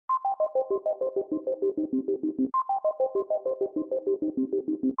You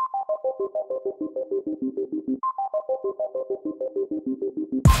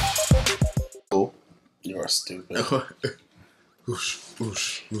are stupid.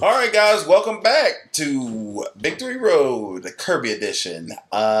 Alright guys, welcome back to Victory Road, the Kirby edition.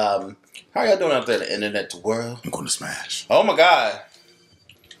 How y'all doing out there in the internet world? I'm going to smash. Oh my god.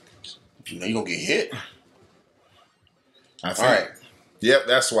 You know you're going to get hit. Alright. Yep,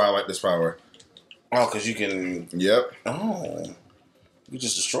 that's why I like this power. Oh, because you can... Yep. Oh. You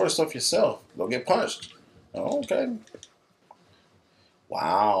just destroy stuff yourself. Don't get punched. Oh, okay.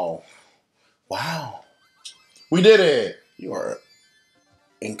 Wow. Wow. We did it. You are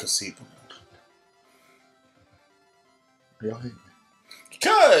inconceivable. Y'all hate me.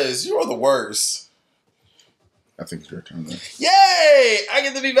 Because you're the worst. I think it's your turn then. Yay! I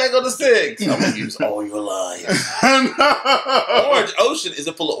get to be back on the six. I'm going to use all your lies. Orange Ocean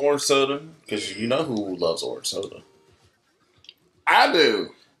isn't full of orange soda. Because you know who loves orange soda. I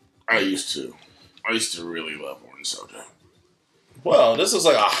do. I used to really love orange soda. Well, this is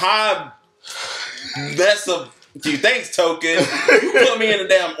like a high mess of... Gee, thanks, Token. You put me in the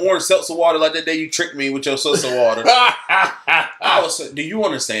damn orange seltzer water like that day you tricked me with your seltzer water. Do you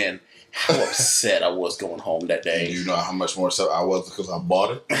understand how upset I was going home that day? Do you know how much more upset I was because I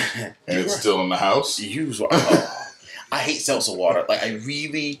bought it and it's still in the house? I hate seltzer water. Like,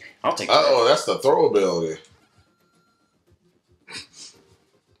 I'll take it. Oh, that's the throw ability.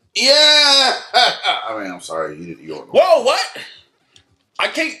 Yeah! I mean, I'm sorry. You're Whoa, what? I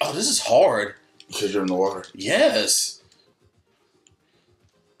can't... Oh, this is hard. Because you're in the water. Yes.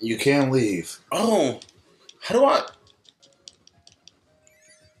 You can leave. Oh. How do I...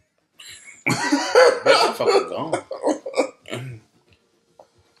 Bitch, I'm fucking gone.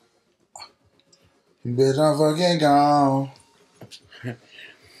 Bitch, I'm fucking gone.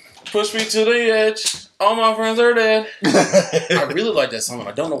 Push me to the edge. All my friends are dead. I really like that song.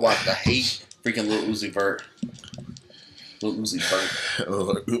 I don't know why. I hate freaking Lil Uzi Vert. Lil Uzi Vert.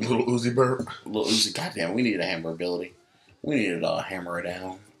 Little Uzi Vert. Lil Uzi. Goddamn, we needed a hammer ability. We needed to hammer it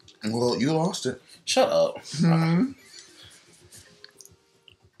down. Well, you lost it. Shut up.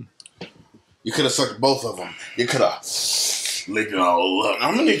 You could have sucked both of them. You could have licked it all up.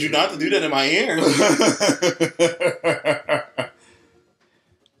 I'm gonna need you not to do that in my ear.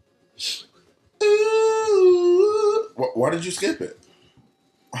 Why did you skip it?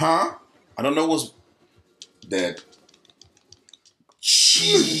 Huh? I don't know what's that.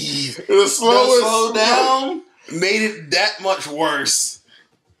 Jeez. The slow down made it that much worse.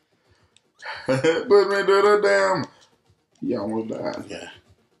 Put me to the damn. You almost died. Yeah.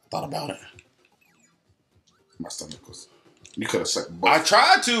 Thought about it. My stomach was. You could have sucked both. I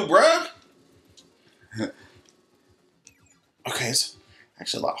tried to, bruh. Okay, it's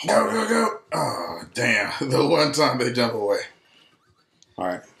actually a lot harder. Go. Oh, damn. The one time they jump away.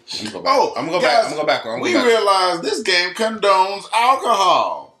 Alright. I'm gonna go back. We realized this game condones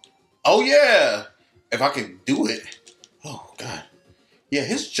alcohol. Oh, yeah. If I can do it. Oh, God. Yeah,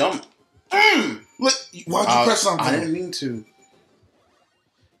 his jump. Look, why'd you press something? I didn't mean to.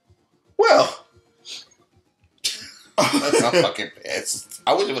 Well. That's not fucking pissed.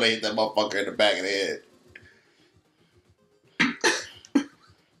 I wish I would have hit that motherfucker in the back of the head.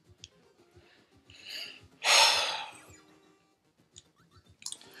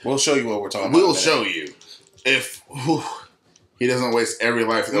 We'll show you what we're talking about. We'll show you. If he doesn't waste every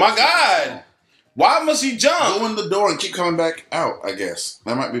life. My God. Why must he jump? Go in the door and keep coming back out, I guess.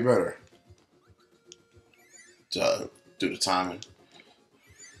 That might be better. Do the timing.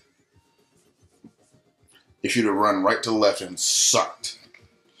 If you'd have run right to the left and sucked,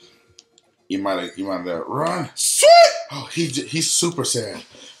 you might have run. Sweet! Oh, he's super sad.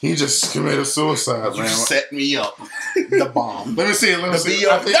 He just committed suicide, man. You set me up. The bomb. Let me see it. I won't do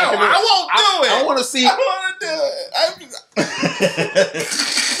it. I want to see. I want to do it.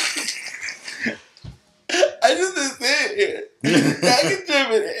 I just didn't say it. I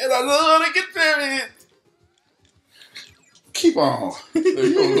contributed, and I don't want to contribute. Keep on. You're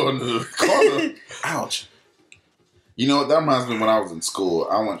going to go into the corner. Ouch. You know what? That reminds me when I was in school.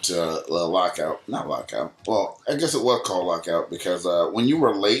 I went to a lockout. Not lockout. Well, I guess it was called lockout because when you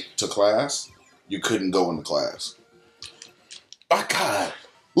were late to class, you couldn't go into class. My God.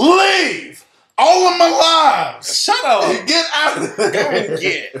 Leave! All of my lives! Shut up! Get out of there! Go and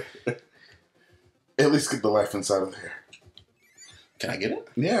get. At least get the life inside of there. Can I get it?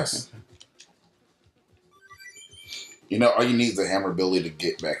 Yes. You know, all you need is a hammer ability to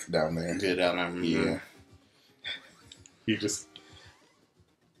get back down there. Get down there. Yeah. You just...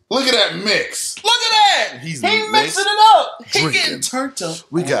 Look at that mix. Look at that. He mixing it up. He getting turned up.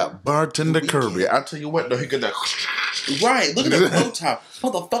 We got Bartender Kirby. I tell you what, though, he got that. Right. Look at that bow tie.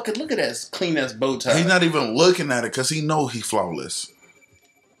 Motherfucker, look at that clean ass bow tie. He's not even looking at it because he know he's flawless.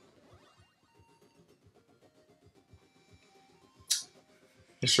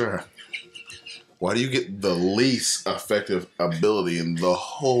 Sure. Why do you get the least effective ability in the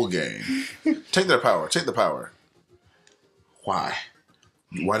whole game? Take their power. Take the power. Why?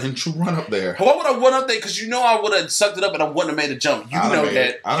 Why didn't you run up there? Why would I run up there? Because you know I would have sucked it up and I wouldn't have made a jump. You know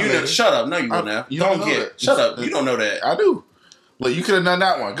that. You know. Shut up. No, you wouldn't have. You don't get it. Shut up. You don't know that. I do. Look, you could have done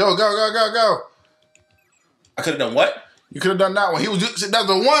that one. Go, go, go, go, go. I could have done what? You could have done that one. That's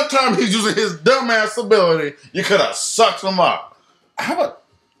the one time he's using his dumbass ability. You could have sucked him up. How about?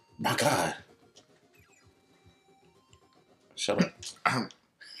 My God. Shut up.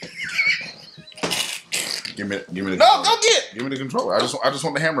 Give me the no, go get. Give me the controller. I just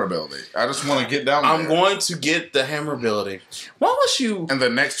want the hammer ability. I just want to get down there. I'm going to get the hammer ability. Why was you in the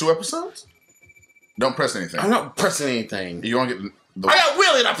next 2 episodes? Don't press anything. I'm not pressing anything. You gonna get I got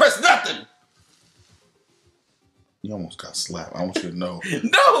Willie and I pressed nothing. You almost got slapped. I want you to know.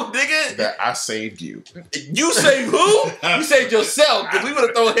 No, nigga. That I saved you. You saved who? You saved yourself because we would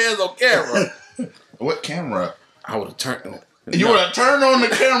have thrown hands on camera. What camera? I would have turned. You would have turned on the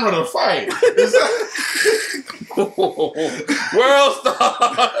camera to fight. World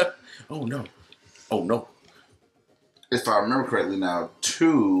star. Oh no. Oh no. If I remember correctly now,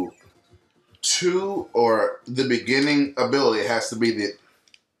 two or the beginning ability has to be the.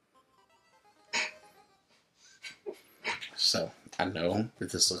 So I know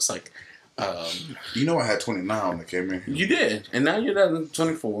that this looks like. You know I had 29 when I came in here. You did, and now you're down to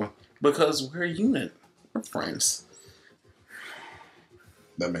 24 because we're a unit. We're friends.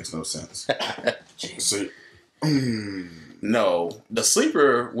 That makes no sense. So, no, the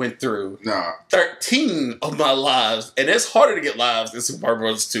sleeper went through 13 13 of my lives, and it's harder to get lives in Super Mario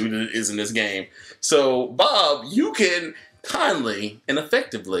Bros. 2 than it is in this game. So, Bob, you can kindly and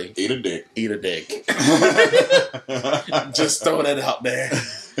effectively eat a dick. Eat a dick. Just throwing it out there.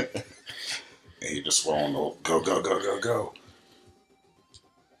 And you just swallow. Go, go, go, go, go.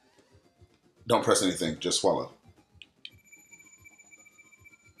 Don't press anything. Just swallow.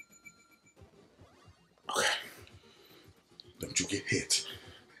 Okay. Don't you get hit.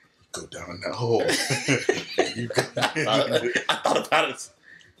 Go down that hole. I thought about it.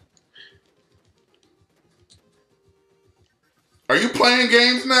 Are you playing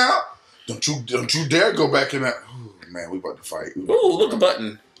games now? Don't you dare go back in that. Ooh, man, we about to fight. Ooh, look a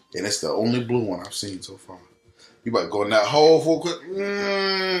button. And it's the only blue one I've seen so far. You about to go in that hole full quick.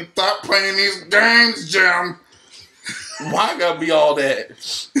 Stop playing these games, Jim. Why gotta be all that?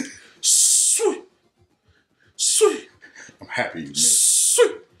 Sweet. Sweet. I'm happy you missed.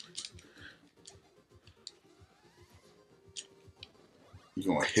 Sweet.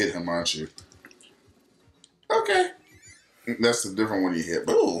 You're gonna hit him, aren't you? Okay. That's the different one you hit.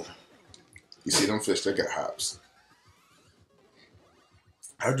 But ooh. You see them fish, they got hops.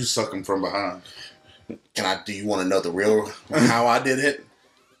 How'd you suck them from behind? Do you want to know the real how I did it?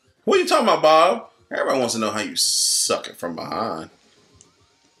 What are you talking about, Bob? Everybody wants to know how you suck it from behind.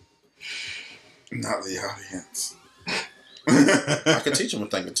 Not the audience. I can teach them a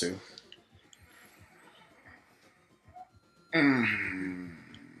thing or two.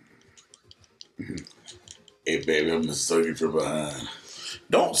 Hey, baby, I'm gonna suck you from behind.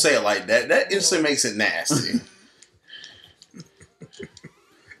 Don't say it like that. That instantly makes it nasty.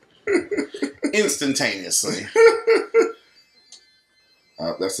 Instantaneously.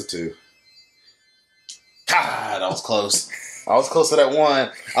 That's a 2. God, I was close. I was close to that 1.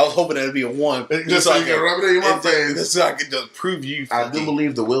 I was hoping it would be a 1. Just so you can rub it in my face. Just so I could just prove you. I do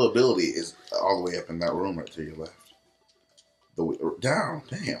believe the will ability is all the way up in that room right to your left. Down.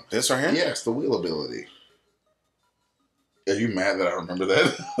 Damn. This right here? Yes, the wheel ability. Are you mad that I remember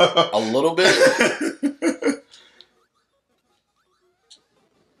that? A little bit.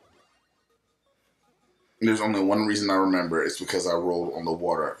 There's only one reason I remember. It's because I rolled on the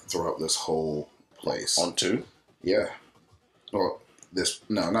water throughout this whole place. On 2? Yeah. Well,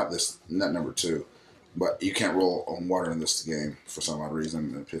 not number 2. But you can't roll on water in this game for some odd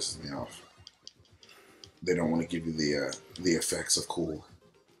reason, and it pisses me off. They don't want to give you the effects of cool.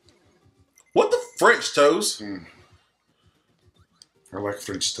 What the French toast? I like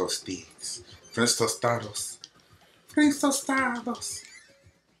French toasties. French tostados. French tostados.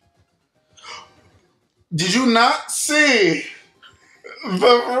 Did you not see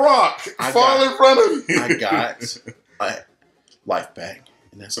the rock fall in front of me? I got my life back,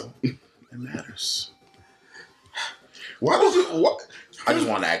 and that's all that matters. Why did you? What? I just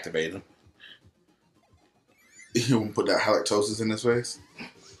want to activate him. You want to put that halitosis in his face?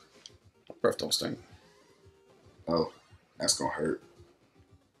 Breath don't stink. Oh, that's gonna hurt.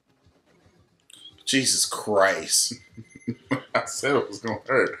 Jesus Christ. I said it was gonna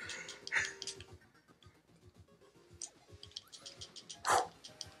hurt.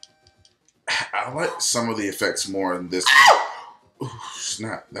 I like some of the effects more in this. Ooh,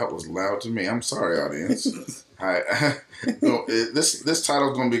 snap! That was loud to me. I'm sorry, audience. No, this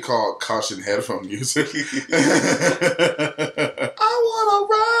title is gonna be called "Caution Headphone Music." I wanna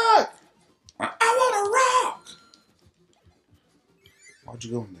rock. I wanna rock. Why'd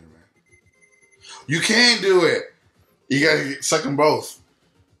you go in there, man? You can do it. You gotta suck them both.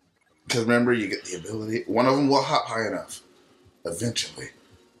 Because remember, you get the ability. One of them will hop high enough. Eventually.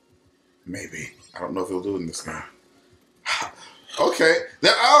 Maybe. I don't know if he'll do it in this game. Okay. He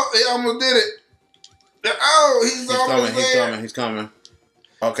almost did it. He's almost there. He's coming.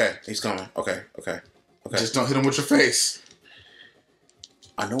 Okay, he's coming. Okay. Just don't hit him with your face.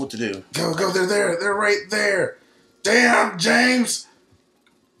 I know what to do. Go. They're there. They're right there. Damn, James.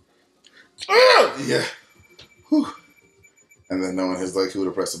 Yeah. Whew. And then knowing his luck, he would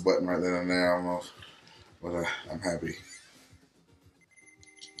have pressed the button right then and there almost. But I'm happy.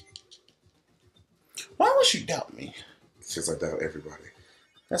 Why would you doubt me? Because I doubt everybody.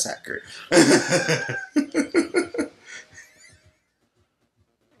 That's accurate.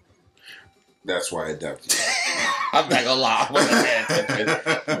 That's why I doubt you. I'm not gonna lie. I wasn't paying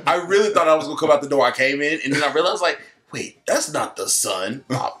attention. I really thought I was gonna come out the door I came in, and then I realized, like, wait, that's not the sun.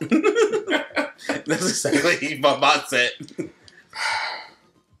 That's exactly my mindset.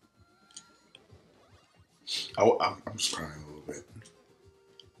 I'm just crying a little bit.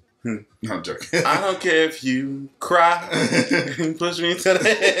 No, I'm joking. I don't care if you cry and push me to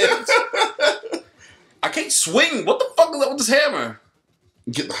the edge. I can't swing. What the fuck is that with this hammer?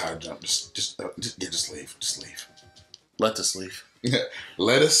 Get the high jump. Just leave. Just leave. Let us leave.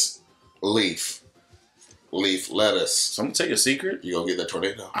 Lettuce, leaf, lettuce. So I'm gonna tell you a secret. You gonna get that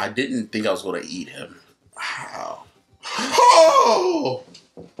tornado? I didn't think I was gonna eat him. Wow. Oh!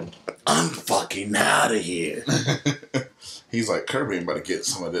 I'm fucking out of here. He's like, Kirby, I'm about to get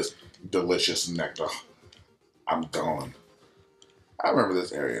some of this delicious nectar. I'm gone. I remember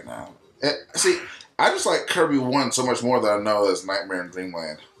this area now. See, I just like Kirby 1 so much more than I know as Nightmare in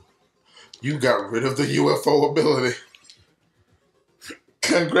Dreamland. You got rid of the UFO ability.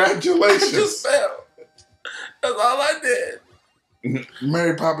 Congratulations. I just fell. That's all I did.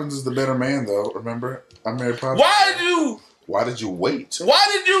 Mary Poppins is the better man, though. Remember? I'm Mary Poppins. Why did you wait? Why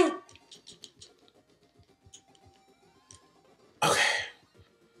did you? Okay.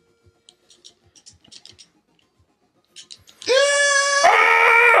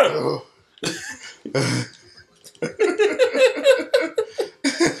 Oh.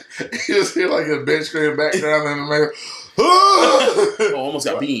 You just hear like a bench screen background and the man. Oh, almost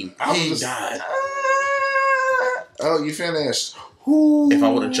got beamed. He died. Oh, you finished. If I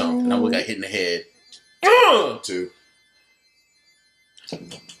would have jumped and I would have got hit in the head. 2.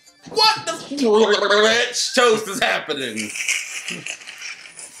 What the French toast is happening?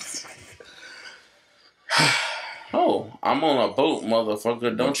 Oh, I'm on a boat,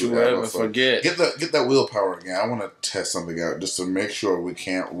 motherfucker. Don't you ever forget. Get that willpower again. I want to test something out just to make sure we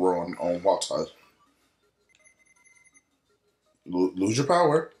can't run on water. Lose your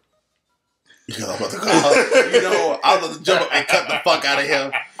power. I'm about to jump up and cut the fuck out of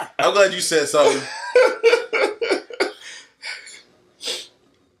him. I'm glad you said something.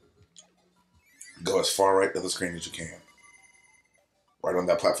 Go as far right to the screen as you can. Right on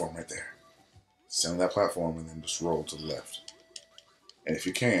that platform right there. Stand on that platform and then just roll to the left. And if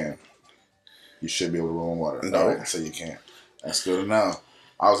you can, you should be able to roll in water. No. I didn't say you can't. That's good to know.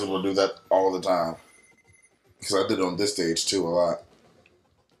 I was able to do that all the time. Because I did it on this stage too a lot.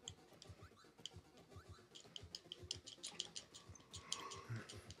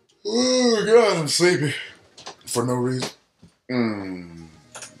 Oh God, I'm sleepy. For no reason.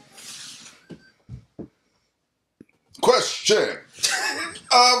 Question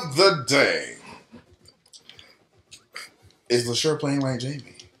of the day. Is Llessur playing like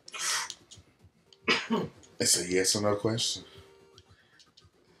Jamie? It's a yes or no question.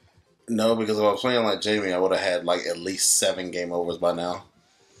 No, because if I was playing like Jamie, I would have had like at least 7 game overs by now.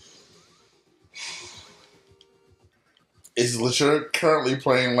 Is Llessur currently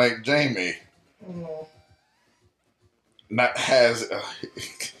playing like Jamie? Not has.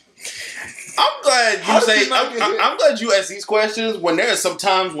 I'm glad you say. I'm glad you ask these questions when there are some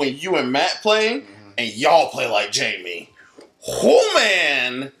times when you and Matt play and y'all play like Jamie. Oh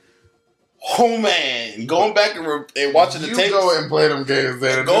man, Oh man, going back and watching the tapes. You go and play them games.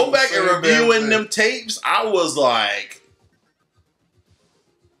 Then going back and reviewing them tapes, I was like,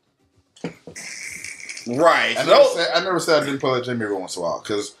 right. I never said I didn't play that Jamie every once in a while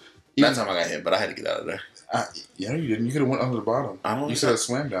because that time I got hit, but I had to get out of there. Yeah, you didn't. You could have went under the bottom. You should have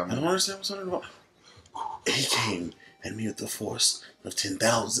swam down there. I don't understand what's under the bottom. He came at me with the force of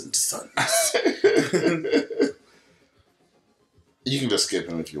 10,000 suns. You can just skip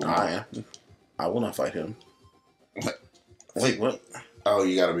him if you want. I will not fight him. Wait, what? Oh,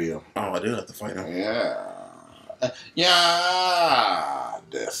 you gotta beat him. Oh, I do have to fight him. Yeah.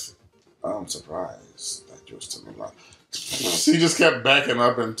 Death. I'm surprised that you're still alive. He just kept backing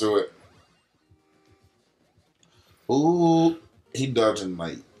up into it. Ooh, he dodging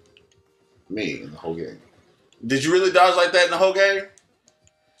like me in the whole game. Did you really dodge like that in the whole game?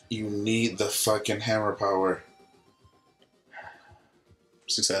 You need the fucking hammer power.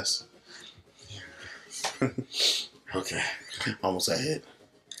 Success. Okay. Almost got hit.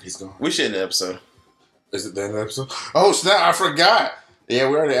 He's gone. We should end the episode. Is it the end of the episode? Oh, snap. I forgot. Yeah,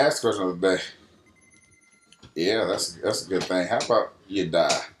 we already asked the question of the day. Yeah, that's a good thing. How about you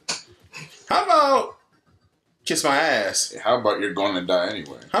die? How about kiss my ass? How about you're going to die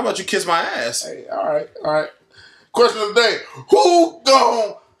anyway? How about you kiss my ass? Hey, all right. Question of the day. Who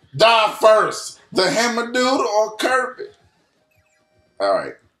gonna die first? The hammer dude or Kirby? All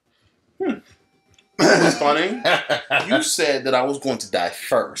right. It was funny. You said that I was going to die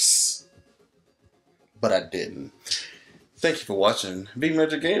first, but I didn't. Thank you for watching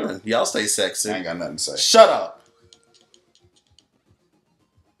VMajorGaming. Y'all stay sexy. I ain't got nothing to say. Shut up.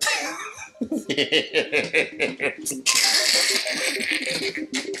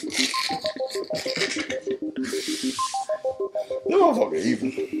 You motherfucker evil.